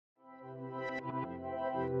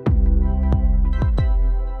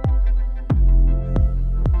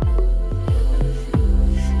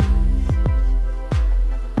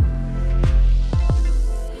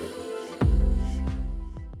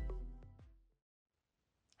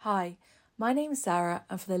Hi, my name is Sarah,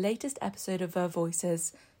 and for the latest episode of VERVE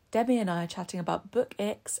Voices, Demi and I are chatting about book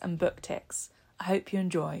icks and book ticks. I hope you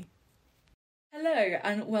enjoy. Hello,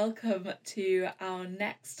 and welcome to our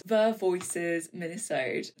next VERVE Voices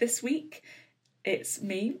minisode. This week, it's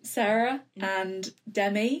me, Sarah, and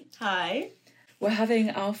Demi. Hi. We're having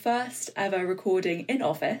our first ever recording in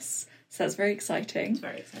office, so that's very exciting. It's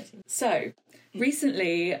very exciting. So,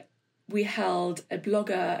 recently we held a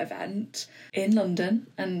blogger event in London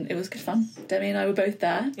and it was good fun. Demi and I were both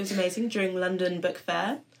there. It was amazing during London Book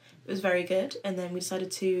Fair. It was very good. And then we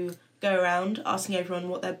decided to go around asking everyone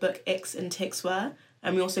what their book icks and ticks were.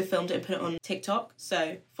 And we also filmed it and put it on TikTok.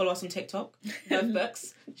 So follow us on TikTok. VERVE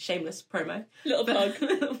Books. Shameless promo. Little plug.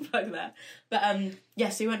 Little plug there. But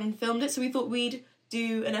so we went and filmed it. So we thought we'd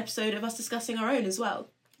do an episode of us discussing our own as well.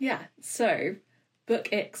 Yeah, so book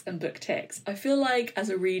icks and book ticks. I feel like as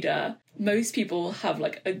a reader, most people have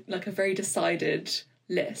like a very decided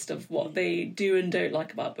list of what they do and don't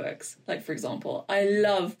like about books. Like, for example, I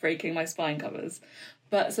love breaking my spine covers,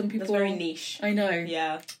 but some people... That's very niche. I know.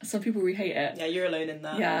 Yeah. Some people really hate it. Yeah, you're alone in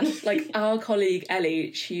that. Yeah, like our colleague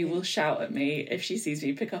Ellie, she will shout at me if she sees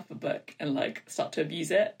me pick up a book and like start to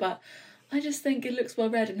abuse it, but I just think it looks well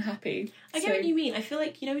read and happy. I get what you mean. I feel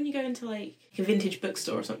like, you know, when you go into like a vintage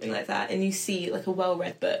bookstore or something like that and you see like a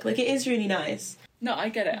well-read book, like it is really nice. No, I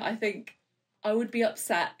get it. I think I would be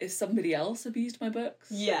upset if somebody else abused my books.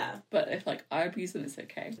 Yeah. But if like I abuse them, it's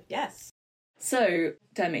okay. Yes. So,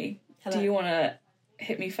 Demi, Hello. do you want to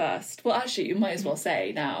hit me first? Well, actually, you might as well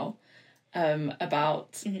say now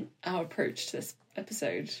about our approach to this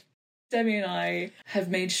episode. Demi and I have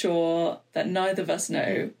made sure that neither of us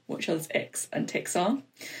know what each other's icks and ticks are,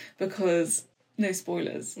 because no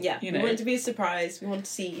spoilers. Yeah, you know. We want it to be a surprise. We want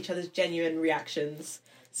to see each other's genuine reactions.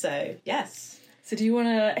 So, yes. So do you want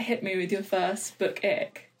to hit me with your first book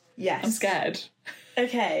ick? Yes. I'm scared.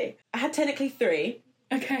 Okay. I had technically 3.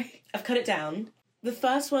 Okay. I've cut it down. The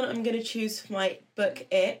first one I'm going to choose for my book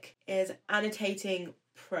ick is annotating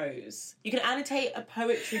prose. You can annotate a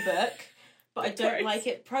poetry book, but I don't like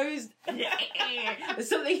it. Prose, there's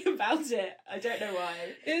something about it. I don't know why.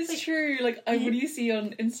 It's like, true. Like, what do you see on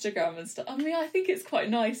Instagram and stuff? I mean, I think it's quite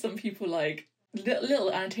nice. Some people like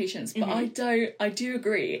little annotations, but I do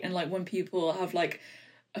agree. And like when people have like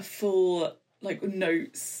a full like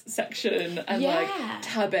notes section and like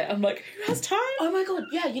tab it, I'm like, who has time? Oh my god,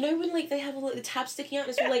 yeah, you know when like they have all like the tabs sticking out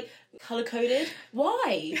and it's all like colour coded?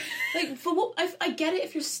 Why? Like for what? I get it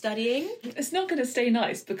if you're studying. It's not going to stay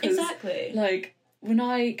nice because like when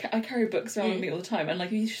I carry books around with me all the time and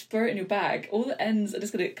like you just throw it in your bag, all the ends are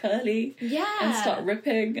just going to get curly and start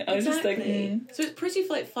ripping. I was just like, So it's pretty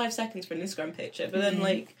for like 5 seconds for an Instagram picture, but then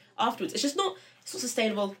like afterwards it's not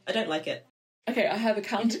sustainable. I don't like it. Okay, I have a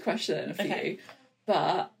counter question for you.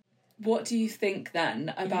 But what do you think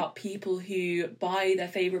then about people who buy their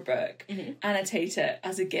favourite book, annotate it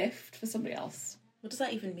as a gift for somebody else? What does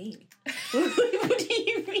that even mean? What do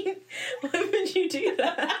you mean? Why would you do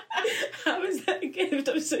that? How is that a gift?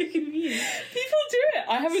 I'm so confused. People do it.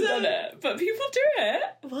 I haven't done it, but people do it.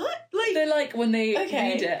 What? Like they're like when they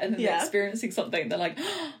read it and then they're experiencing something, they're like,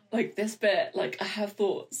 oh, like this bit, like I have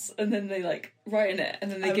thoughts, and then they like write in it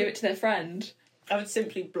and then they give it to their friend. I would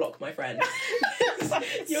simply block my friend.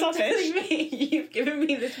 You're telling me you've given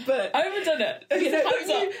me this book. I haven't done it. Okay,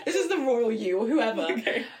 no, this is the royal you or whoever.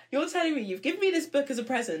 Okay. You're telling me you've given me this book as a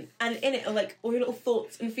present and in it are like all your little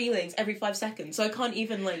thoughts and feelings every 5 seconds. So I can't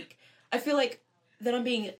even like... I feel like that I'm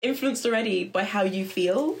being influenced already by how you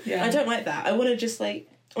feel. Yeah. I don't like that. I want to just like...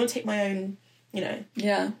 I want to take my own, you know...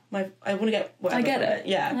 Yeah. I want to get whatever. I get it.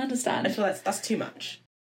 Yeah. I understand. I feel like that's too much.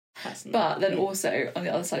 Personally. But then also, on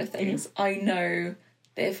the other side of things, I know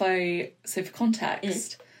that so for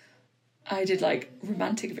context, I did like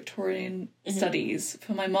romantic Victorian studies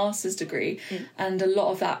for my master's degree, and a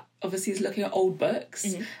lot of that obviously is looking at old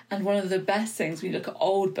books, and one of the best things when you look at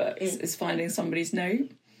old books is finding somebody's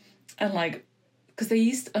note, and like, because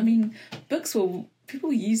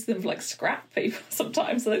people use them for like scrap paper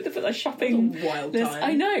sometimes, so they put their shopping wild list. Time.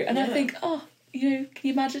 I know, and I think, can you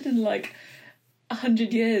imagine in like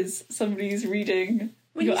 100 years somebody's reading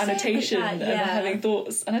your annotation and having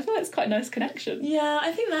thoughts, and I feel like it's quite a nice connection. Yeah,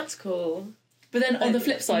 I think that's cool. But then on the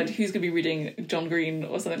flip side, who's going to be reading John Green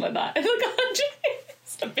or something like that in like 100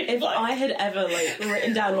 years? If I had ever like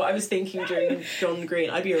written down what I was thinking during John Green,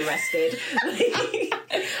 I'd be arrested.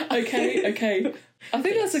 Okay. I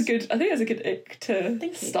think that's a good ick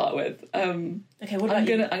to start with. Okay, what about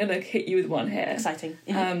I'm gonna hit you with one here. Exciting.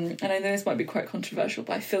 And I know this might be quite controversial,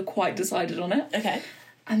 but I feel quite decided on it. Okay.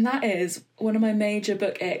 And that is one of my major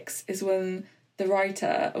book icks is when the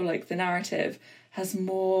writer or like the narrative has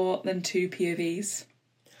more than 2 POVs.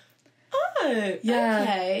 Oh, Yeah.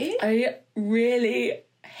 okay. I really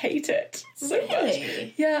hate it so Really?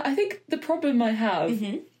 much. Yeah, I think the problem I have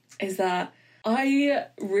is that I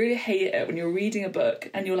really hate it when you're reading a book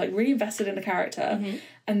and you're like really invested in a character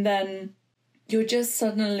and then you're just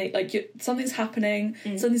suddenly like something's happening,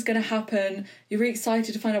 something's going to happen, you're really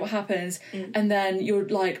excited to find out what happens, and then you're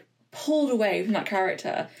like pulled away from that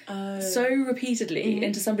character so repeatedly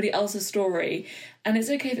into somebody else's story. And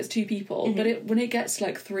it's okay if it's two people, but when it gets to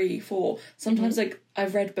like 3, 4, sometimes like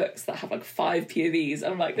I've read books that have like 5 POVs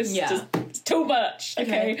and I'm like, this is just it's too much,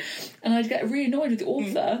 okay? And I'd get really annoyed with the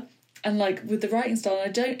author and like with the writing style.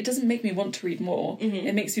 It doesn't make me want to read more.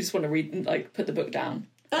 It makes you just want to read, like put the book down.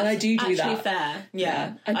 That's and I do actually that. Fair.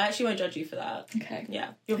 Yeah. I actually won't judge you for that. Okay.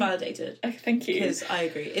 Yeah. You're validated. Okay, thank you. Because I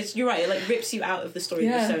agree. You're right, it like rips you out of the story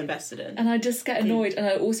you're so invested in. And I just get annoyed and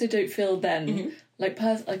I also don't feel then like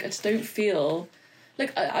I just don't feel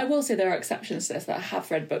like I will say there are exceptions to this that I have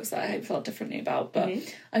read books that I felt differently about, but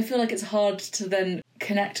I feel like it's hard to then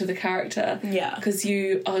connect with the character because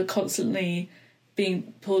you are constantly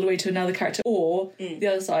being pulled away to another character, or the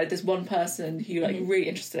other side, there's one person who you're like really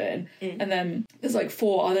interested in, and then there's like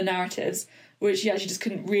 4 other narratives which you actually just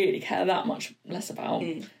couldn't really care that much less about,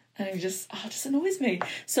 and it just annoys me.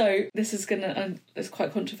 So this is it's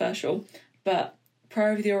quite controversial, but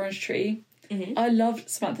Prayer Over the Orange Tree, I loved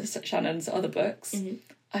Samantha Shannon's other books.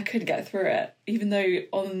 I couldn't get through it, even though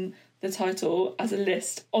on the title as a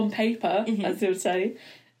list on paper, as they would say,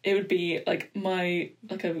 it would be like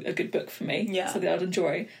a good book for me, so that I'd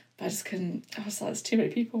enjoy. But I just couldn't. I was like, there's too many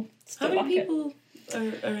people. How many people are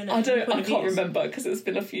in it? I can't remember because it's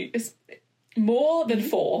been a few. It's more than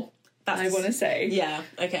 4. I want to say. Yeah.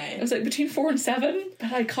 Okay. It was like between 4 and 7,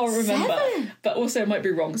 but I can't remember. 7? But also, it might be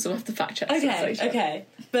wrong, so I'll have to fact check. Okay.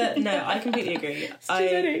 But no, I completely agree. It's too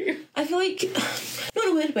many. I feel like not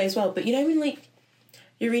in a weird way as well, but you know when like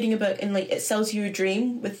you're reading a book and like it sells you a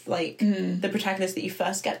dream with like the protagonist that you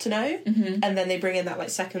first get to know, and then they bring in that like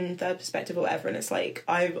second, third perspective or whatever, and it's like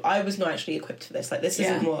I was not actually equipped for this. Like this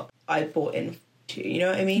isn't what I bought into. You know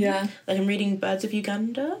what I mean? Yeah. Like I'm reading Birds of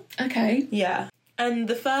Uganda. Okay. Yeah. And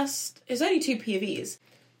the first is only 2 POVs,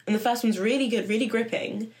 and the first one's really good, really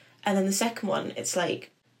gripping, and then the second one it's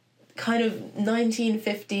like kind of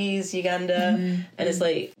 1950s Uganda, and it's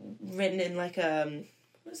like written in like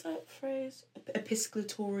what's that phrase?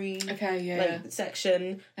 Episcatory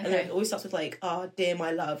section, and then it always starts with like, dear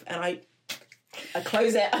my love, and I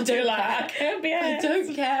close it. I don't I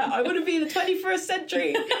don't care. I want to be in the 21st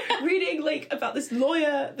century reading like about this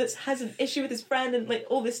lawyer that has an issue with his friend and like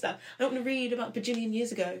all this stuff. I don't want to read about bajillion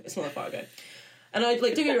years ago. It's not that far ago. And I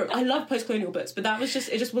like, don't get me wrong, I love post-colonial books, but that was just,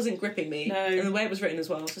 it just wasn't gripping me. No. And the way it was written as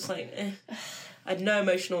well, I was just like, I had no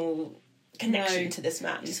emotional connection to this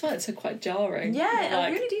man. I just find it so quite jarring. Yeah, like,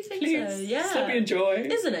 I really do think so. Yeah. Just let me enjoy.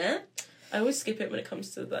 Isn't it? I always skip it when it comes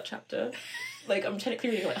to that chapter. Like, I'm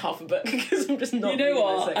technically reading like half a book because I'm just not. You know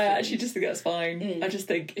what? I actually just think that's fine. I just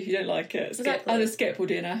think if you don't like it, either skip or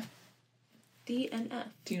DNF. DNF.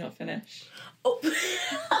 Do not finish. Oh.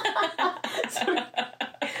 Sorry.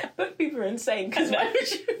 Book people are insane because why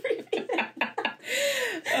would you read it?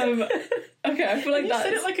 Okay, I feel like you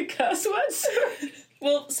said it like a curse word.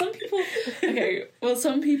 Well, some people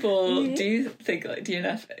do think like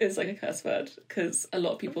DNF is like a curse word because a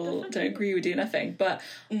lot of people don't agree with DNFing. But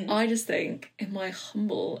I just think, in my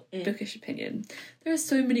humble bookish opinion, there are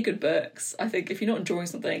so many good books. I think if you're not enjoying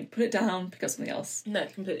something, put it down, pick up something else. No,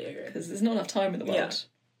 completely agree. Because there's not enough time in the world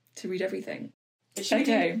to read everything. Should we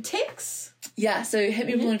do ticks? Yeah, so hit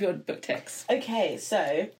me with one of your book ticks. Okay,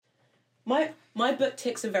 so my book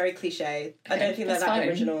ticks are very cliche. Okay, I don't think they're that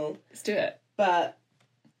original. Let's do it. But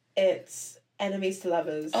it's enemies to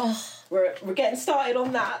lovers. Oh, we're getting started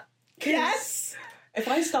on that. Yes. If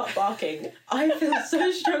I start barking, I feel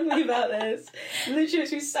so strongly about this. Literally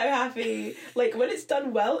makes me so happy. Like when it's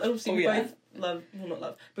done well, and obviously we both love. Well, not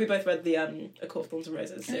love. But we both read the A Court of Thorns and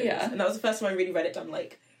Roses series, and that was the first time I really read it done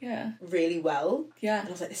like really well. Yeah. And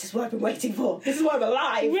I was like, this is what I've been waiting for. This is why I'm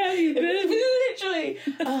alive. Where have you been? Literally.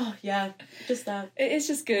 Oh yeah, just that. It is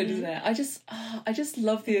just good, isn't it? I just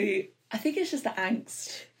love the. I think it's just the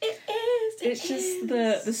angst. It is. It's just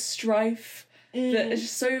the strife. It's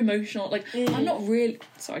just so emotional. Like I'm not really.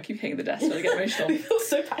 Sorry, I keep hitting the desk when I get emotional. I feel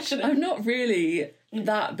so passionate. I'm not really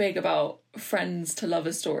that big about friends to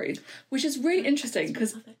lovers stories, which is really interesting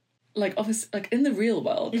because, like, obviously, like in the real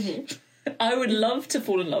world, I would love to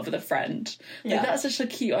fall in love with a friend. Like that's such a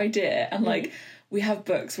cute idea, and like. We have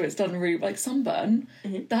books where it's done really like Sunburn.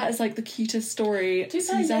 That is like the cutest story.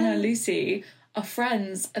 Susanna and Lucy are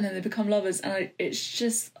friends and then they become lovers, and it's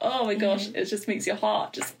just, oh my gosh, it just makes your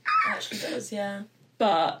heart just. It actually does, yeah.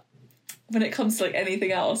 But when it comes to like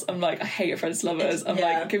anything else, I'm like, I hate your friends lovers. I'm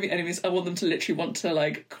like, give me enemies. I want them to literally want to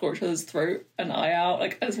like claw each other's throat and eye out.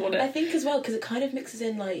 Like, I just want it. I think as well, because it kind of mixes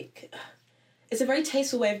in like, it's a very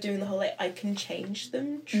tasteful way of doing the whole like, I can change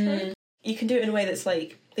them trope. You can do it in a way that's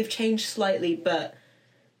like, they've changed slightly, but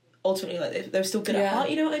ultimately like they're still good at heart,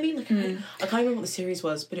 you know what I mean? Like, I can't remember what the series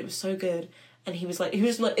was, but it was so good. And he was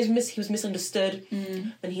misunderstood,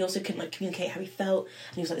 and he also couldn't like communicate how he felt.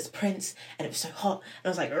 And he was like this prince, and it was so hot. And I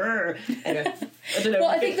was like, Rrr. Anyway, I don't know. Well,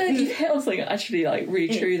 I think that you've hit on something actually like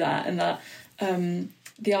really true there, and that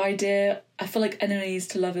the idea, I feel like enemies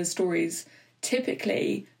to lovers stories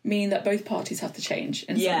typically mean that both parties have to change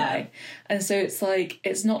in some way, and so it's like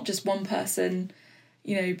it's not just one person,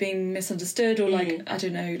 you know, being misunderstood or like I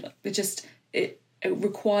don't know, it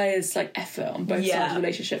requires like effort on both sides of the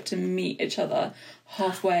relationship to meet each other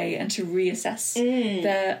halfway and to reassess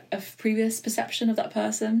their previous perception of that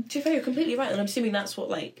person. To be fair, you're completely right, and I'm assuming that's what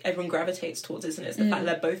like everyone gravitates towards, isn't it? It's the fact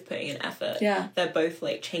that they're both putting in effort. Yeah, they're both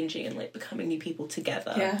like changing and like becoming new people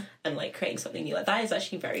together. And like creating something new. Like that is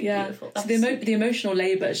actually very beautiful. So the emotional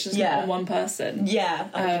labour is just not on one person.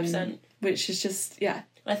 100%. Which is just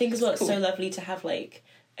I think as well, it's so lovely to have like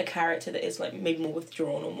a character that is like maybe more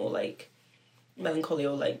withdrawn or more like melancholy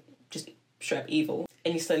or like just straight up evil,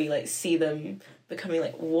 and you slowly like see them becoming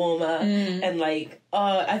like warmer and like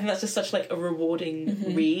I think that's just such like a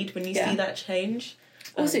rewarding read when you see that change.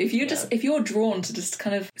 Also, if you're drawn to just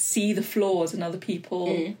kind of see the flaws in other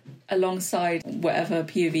people alongside whatever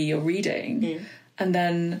POV you're reading, and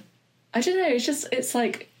then I don't know, it's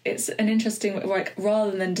like it's an interesting like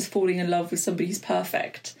rather than just falling in love with somebody who's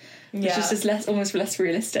perfect, which is just almost less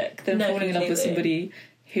realistic than falling in love with somebody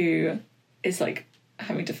who is like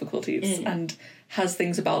having difficulties and has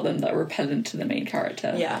things about them that are repellent to the main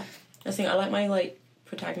character. I think I like my like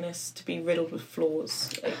protagonists to be riddled with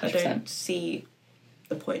flaws. Like, I don't see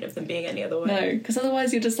the point of them being any other way. No, because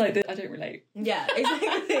otherwise you're just like, I don't relate. Yeah,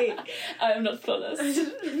 exactly. I am not flawless.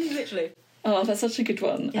 Literally. Oh, that's such a good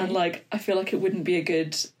one. And like I feel like it wouldn't be a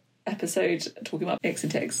good episode talking about icks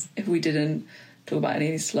and ticks if we didn't talk about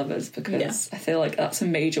enemies to lovers, because I feel like that's a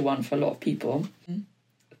major one for a lot of people.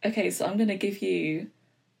 Okay, so I'm going to give you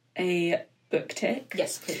a book tick.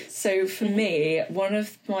 Yes, please. So for me, one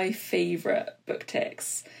of my favourite book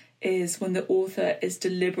ticks is when the author is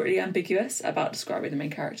deliberately ambiguous about describing the main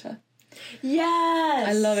character. Yes!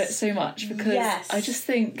 I love it so much because I just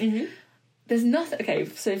think there's nothing... Okay,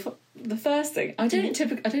 so for the first thing, I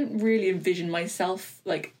don't really envision myself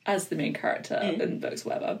like as the main character in books or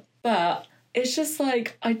whatever, but it's just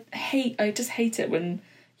like I just hate it when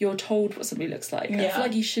you're told what somebody looks like. I feel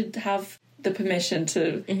like you should have the permission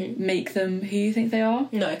to make them who you think they are.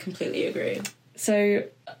 No, I completely agree. So,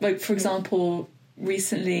 like, for example,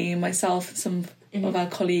 recently myself and some of our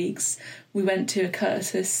colleagues, we went to a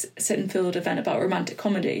Curtis Sittenfeld event about romantic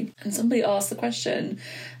comedy, and somebody asked the question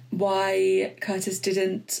why Curtis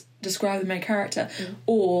didn't describe the main character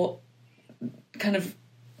or kind of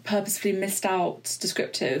purposefully missed out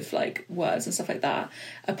descriptive like words and stuff like that,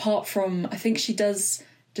 apart from I think she does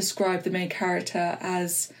describe the main character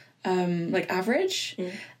as like average,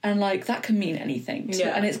 and like that can mean anything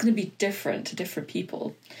and it's going to be different to different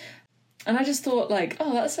people. And I just thought like,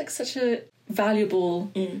 oh, that's like such a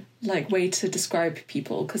valuable like way to describe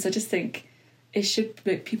people, because I just think it should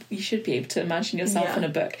like people, you should be able to imagine yourself in a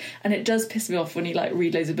book. And it does piss me off when you like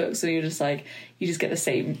read loads of books and you're just like, you just get the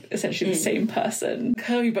same, essentially the same person,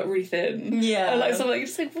 curvy but really thin, and like something, you're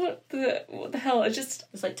just like, what the hell? It's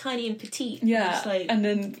like tiny and petite, and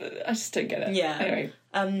then I just don't get it. Anyway,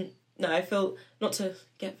 no, I feel, not to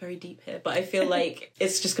get very deep here, but I feel like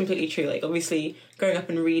it's just completely true. Like, obviously, growing up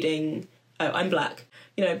and reading, I'm black,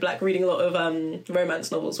 reading a lot of romance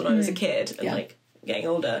novels when I was a kid, and like getting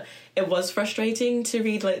older, it was frustrating to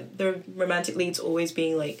read like the romantic leads always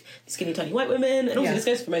being like skinny tiny white women, and also this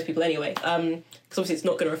goes for most people anyway, because obviously it's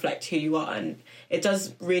not going to reflect who you are, and it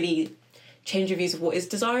does really change your views of what is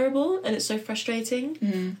desirable, and it's so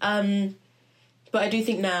frustrating. But I do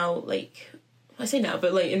think now, like, I say now,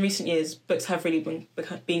 but like in recent years, books have really been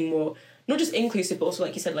being more not just inclusive, but also,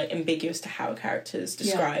 like you said, like ambiguous to how a character is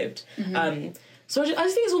described. So I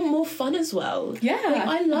just think it's all more fun as well. Yeah, like,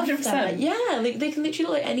 I love 100%. that. Yeah, like they can literally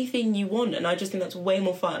look like anything you want, and I just think that's way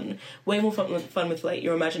more fun with like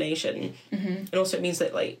your imagination. And also it means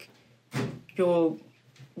that like your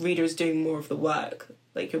reader is doing more of the work.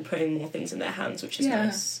 Like you're putting more things in their hands, which is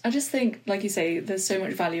nice. I just think, like you say, there's so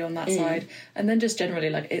much value on that side, and then just generally,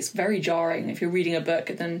 like it's very jarring if you're reading a book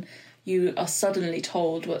and then you are suddenly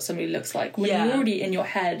told what somebody looks like when you're already in your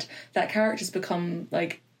head. That character's become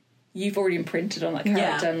like, you've already imprinted on that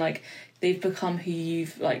character, and like they've become who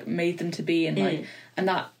you've like made them to be, and like, and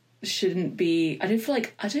that shouldn't be. I don't feel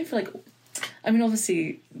like. I mean,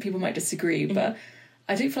 obviously, people might disagree, but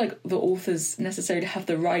I don't feel like the authors necessarily have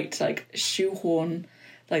the right to like shoehorn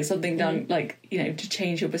like something down, like, you know, to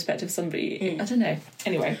change your perspective of somebody. I don't know.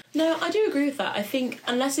 Anyway. No, I do agree with that. I think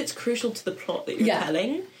unless it's crucial to the plot that you're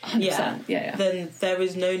telling, 100%. Then there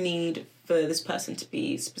is no need for this person to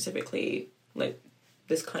be specifically like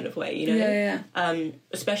this kind of way, you know?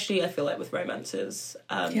 Especially, I feel like, with romances.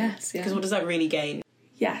 Because what does that really gain?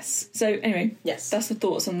 Yes. So, anyway, that's the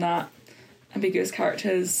thoughts on that. Ambiguous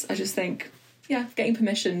characters. I just think, getting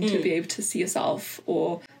permission to be able to see yourself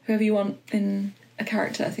or whoever you want in a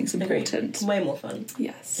character, I think is important. Way more fun.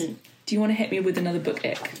 Yes. Do you want to hit me with another book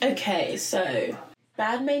ick? Okay, so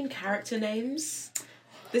bad main character names.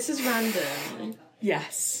 This is random.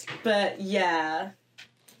 Yes. But yeah.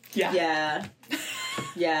 We're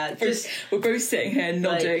both sitting here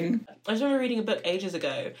nodding. Like, I just remember reading a book ages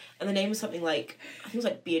ago, and the name was something like, I think it was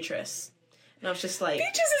like Beatrice. And I was just like...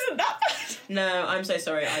 Beatrice isn't that bad! No, I'm so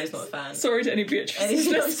sorry, I was not a fan. Sorry to any Beatrice. I'm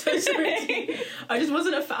so sorry. I just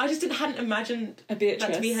wasn't a fan. I just hadn't imagined a Beatrice.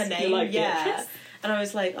 That to be her name. You like Beatrice? And I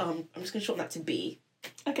was like, I'm just going to shorten that to B.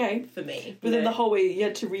 Okay. For me. But then the whole way you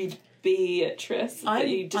had to read Beatrice. I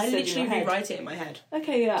literally rewrite it in my head.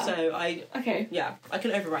 Okay, yeah. So I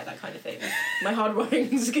can overwrite that kind of thing. My hard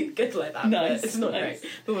writing's good like that. Nice. But it's not great.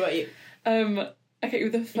 But what about you? Okay,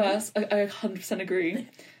 with the first, I 100% agree.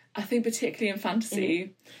 I think particularly in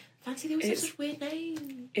fantasy. Fantasy, they were such weird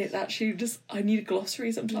names. It's actually just, I need a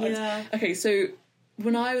glossary sometimes. Yeah. Okay, so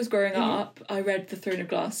when I was growing up, I read the Throne of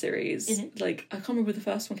Glass series. Like, I can't remember when the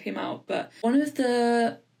first one came out, but one of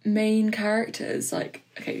the main characters, like,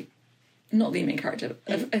 okay, not the main character,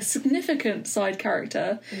 a significant side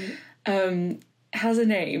character, has a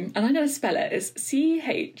name, and I'm going to spell it. It's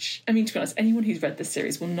C-H... I mean, to be honest, anyone who's read this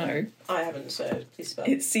series will know. I haven't, so please spell.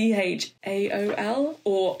 It's C-H-A-O-L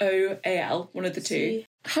or O-A-L, one of the two.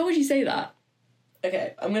 How would you say that?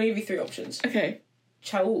 Okay, I'm going to give you 3 options. Okay.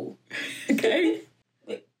 Chaul. Okay.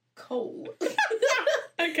 Like, coal.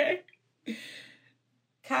 Okay.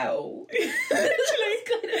 Cow.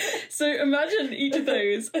 Literally. So imagine each of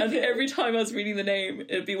those, and every time I was reading the name,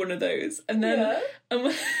 it'd be one of those. And then...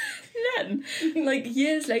 then, like,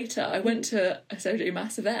 years later, I went to a Sojo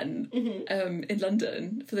Mass event in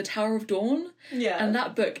London for the Tower of Dawn. Yeah. And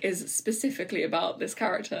that book is specifically about this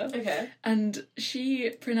character. Okay. And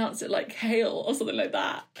she pronounced it like kale or something like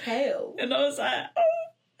that. Kale? And I was like,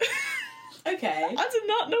 oh. Okay. I did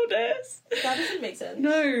not know this. That doesn't make sense.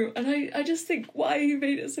 No, and I just think, why you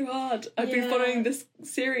made it so hard? I've been following this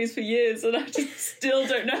series for years and I just still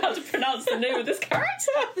don't know how to pronounce the name of this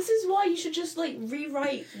character. This is why you should just, like,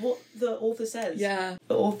 rewrite what the author says. Yeah.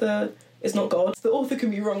 The author is not God. The author can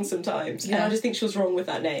be wrong sometimes. Yeah. And I just think she was wrong with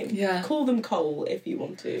that name. Yeah. Call them Cole if you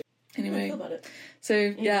want to. Anyway. How do you feel about it?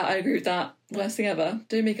 So, yeah, I agree with that. Worst thing ever.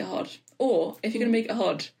 Don't make it hard. Or, if you're going to make it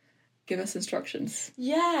hard, give us instructions.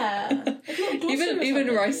 Yeah. even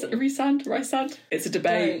Rysand. It's a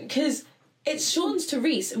debate. Because it shortens to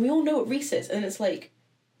Reese, and we all know what Reese is, and it's like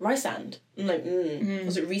Rysand. I'm like,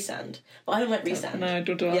 was it Rysand? But I don't like Rysand. No,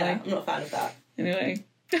 do I. Yeah, I'm not a fan of that. Anyway.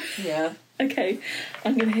 Yeah. Okay,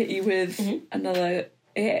 I'm going to hit you with another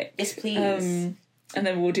ick. Yes, please. And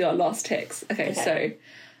then we'll do our last ticks. Okay, so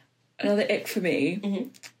another ick for me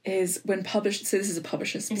is when published... So this is a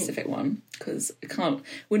publisher-specific one, because it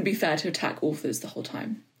wouldn't be fair to attack authors the whole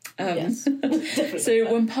time. Yes.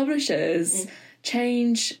 So when publishers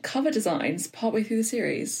change cover designs partway through the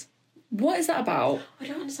series, what is that about? I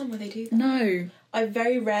don't understand why they do that. No. I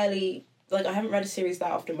very rarely... Like, I haven't read a series that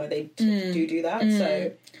often where they do that,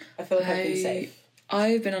 so I feel like I've been safe.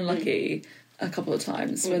 I've been unlucky a couple of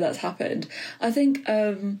times where that's happened. I think...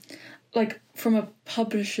 like, from a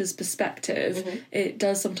publisher's perspective, it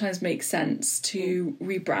does sometimes make sense to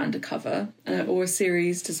rebrand a cover or a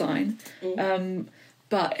series design.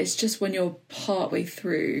 But it's just when you're partway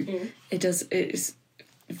through, it's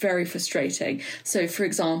very frustrating. So, for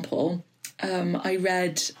example, I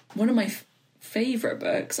read one of my favourite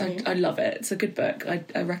books, I love it, it's a good book,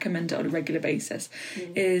 I recommend it on a regular basis,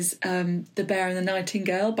 is The Bear and the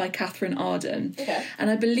Nightingale by Catherine Arden. Okay. And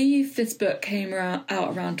I believe this book came out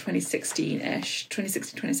around 2016-ish,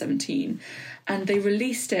 2017, and they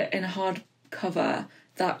released it in a hardcover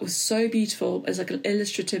that was so beautiful. It's like an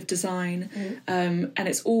illustrative design, and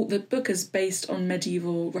it's all... The book is based on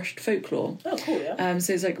medieval Russian folklore. Oh, cool, yeah.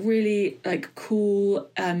 So it's like really like cool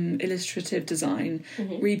illustrative design,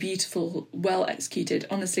 really beautiful, well executed.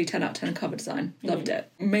 Honestly, 10 out of 10 cover design. Loved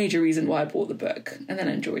it. Major reason why I bought the book, and then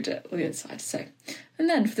I enjoyed it on the inside. So, and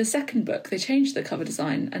then for the second book, they changed the cover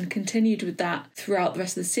design and continued with that throughout the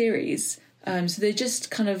rest of the series. So they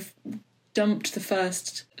just kind of dumped the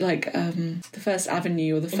first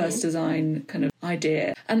avenue or the first design kind of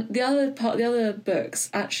idea. And the other books,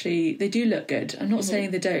 actually, they do look good. I'm not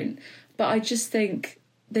saying they don't, but I just think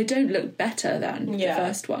they don't look better than the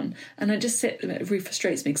first one. And it really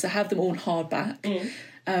frustrates me because I have them all in hardback.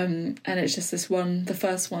 And it's just the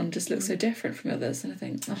first one just looks so different from others. And I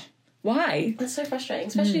think, why? That's so frustrating,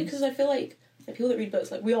 especially because I feel like people that read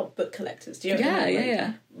books, like, we are book collectors. Do you know what I mean?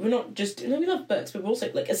 Like, we're not just... we love books, but we're also,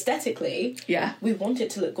 like, aesthetically, we want it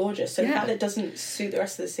to look gorgeous. So the fact that it doesn't suit the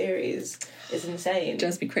rest of the series is insane. It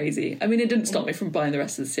does me crazy. I mean, it didn't stop me from buying the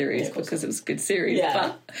rest of the series because it was a good series,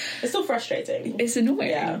 but... It's still frustrating. It's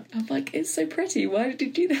annoying. Yeah. I'm like, it's so pretty. Why did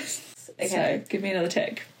you do this? Okay. So, give me another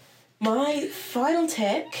tick. My final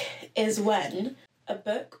tick is when a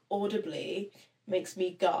book audibly makes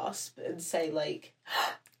me gasp and say, like...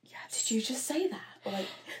 Did you just say that? Or, like,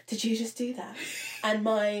 did you just do that? And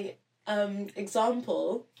my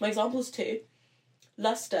example's two.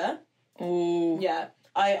 Luster. Oh. Yeah.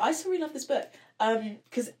 I still really love this book.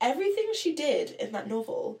 Because everything she did in that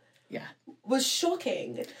novel was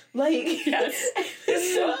shocking. Like, it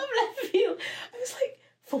was so out of left field. I was like,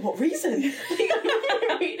 for what reason? Like, I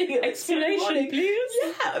remember reading it. Explanation, please.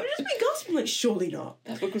 Yeah, I would just be gasping, like, surely not.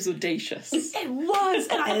 That book was audacious. It was,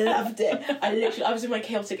 and I loved it. I was in my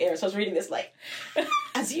chaotic era, so I was reading this, like,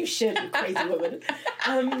 as you should, you crazy woman.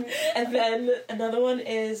 And then another one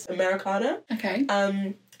is Americana. Okay.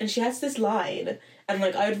 And she has this line, and,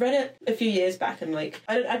 like, I had read it a few years back, and, like,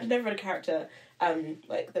 I'd never read a character,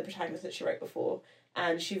 like, the protagonist that she wrote before,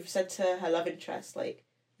 and she said to her love interest, like,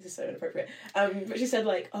 this is so inappropriate. But she said,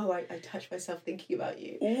 like, oh, I touch myself thinking about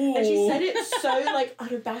you. Ooh. And she said it so, like,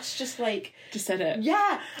 unabashed, just like... Just said it.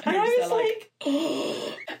 Yeah. And I was like...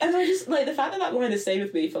 And I just, like, the fact that line has stayed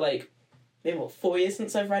with me for, like, maybe, 4 years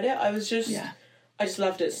since I've read it, I was just... Yeah. I just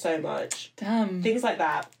loved it so much. Damn. Things like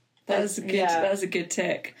that. That was a good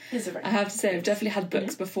tick. I have to say, I've definitely had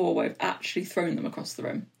books before where I've actually thrown them across the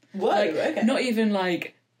room. Whoa, like, okay. Not even,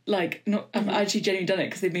 like I've actually genuinely done it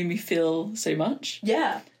because they made me feel so much.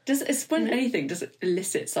 Yeah. It's when anything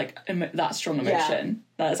elicits like that strong emotion.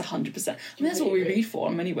 That is 100%. I mean, that's what we read for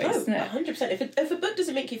in many ways, isn't it? 100%. If a book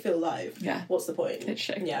doesn't make you feel alive, what's the point?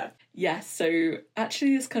 Literally. Yeah. Yeah. So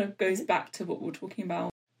actually, this kind of goes back to what we were talking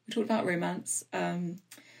about. We talked about romance.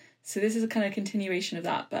 So this is a kind of continuation of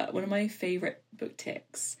that. But one of my favourite book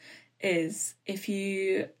ticks is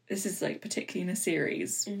this is like particularly in a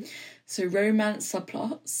series. So romance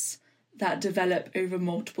subplots that develop over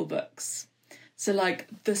multiple books. So, like,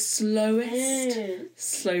 the slowest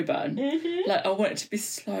slow burn. Like, I want it to be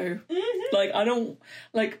slow. Like, I don't...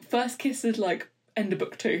 Like, first kiss is, like, end of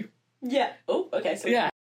book 2. Yeah. Oh, okay. So yeah.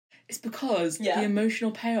 It's because the emotional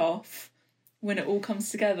payoff, when it all comes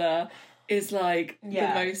together, is, like, the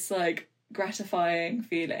most, like, gratifying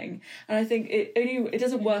feeling. And I think it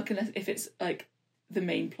doesn't work if it's, like, the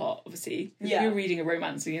main plot, obviously. If you're reading a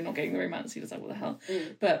romance and you're not getting the romance, you're just like, what the hell?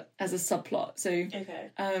 But as a subplot. So...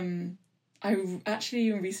 Okay. I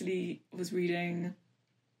actually recently was reading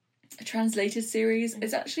a translated series.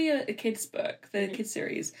 It's actually a kids' book, the kids'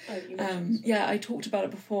 series. I talked about it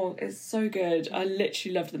before. It's so good. I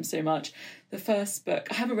literally loved them so much. The first book,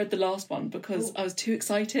 I haven't read the last one because I was too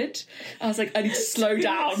excited. I was like, I need to slow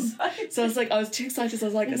down. So I was too excited. So I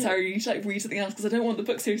was like, sorry, you need to like read something else because I don't want the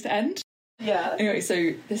book series to end. Yeah. Anyway,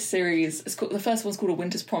 so this series is called, the first one's called A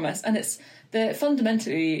Winter's Promise, and it's a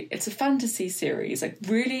fantasy series, like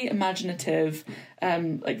really imaginative,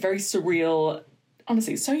 like very surreal.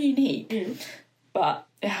 Honestly, so unique, but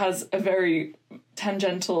it has a very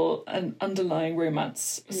tangential and underlying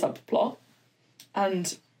romance subplot,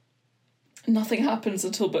 and nothing happens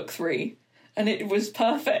until book 3, and it was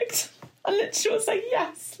perfect. I literally was like,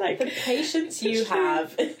 yes, like the patience you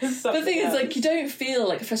have. But the thing is, like, you don't feel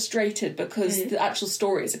like frustrated because the actual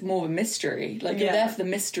story is like more of a mystery. Like you're there for the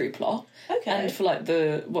mystery plot, and for like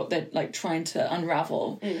what they're like trying to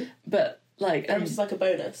unravel. But like, it's like a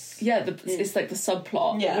bonus. Yeah, it's like the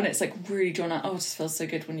subplot when it's like really drawn out. Oh, it just feels so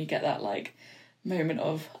good when you get that like moment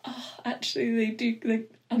of actually they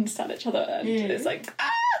understand each other, and it's like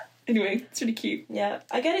Anyway, it's really cute. Yeah,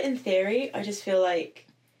 I get it in theory. I just feel like.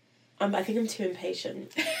 I think I'm too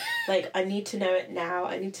impatient. Like, I need to know it now.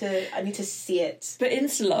 I need to see it. But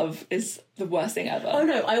insta-love is the worst thing ever. Oh,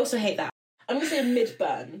 no, I also hate that. I'm going to say a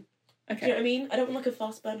mid-burn. Okay. Do you know what I mean? I don't want like a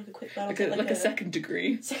fast burn, like a quick burn. Like a second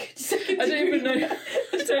degree. Second I don't degree. even know.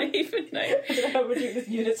 I don't even know. I don't know how we're doing this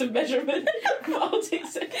units of measurement. But I'll take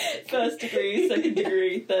first degree, second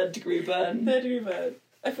degree, third degree burn. Third degree burn.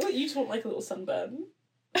 I feel like you just want like a little sunburn.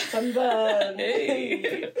 Sunburn.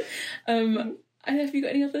 Hey. And have you got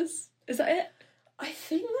any others? Is that it? I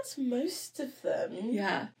think that's most of them.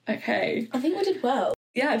 Yeah. Okay. I think we did well.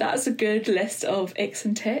 Yeah, that's a good list of icks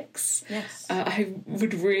and ticks. Yes. I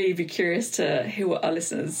would really be curious to hear what our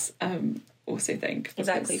listeners also think.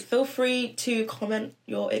 Exactly. Feel free to comment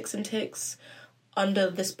your icks and ticks under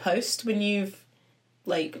this post when you've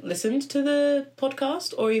listened to the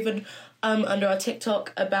podcast, or even under our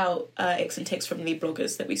TikTok about icks and ticks from the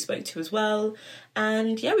bloggers that we spoke to as well.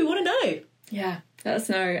 And yeah, we want to know. Yeah, let us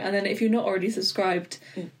know. And then if you're not already subscribed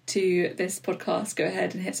to this podcast, go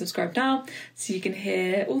ahead and hit subscribe now so you can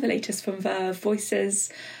hear all the latest from VERVE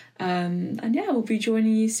Voices. And yeah, we'll be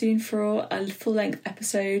joining you soon for a full-length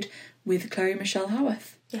episode with Chloe Michelle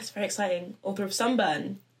Howarth. Yes, very exciting. Author of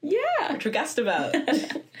Sunburn. Yeah. Which we're gassed about.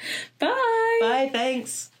 Bye. Bye,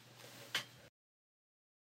 thanks.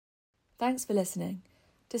 Thanks for listening.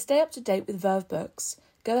 To stay up to date with Verve Books,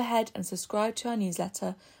 go ahead and subscribe to our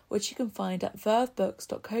newsletter, which you can find at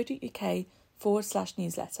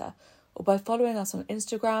vervebooks.co.uk/newsletter, or by following us on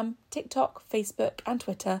Instagram, TikTok, Facebook and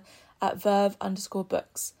Twitter at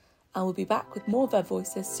 @verve_books. And we'll be back with more Verve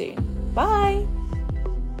Voices soon. Bye!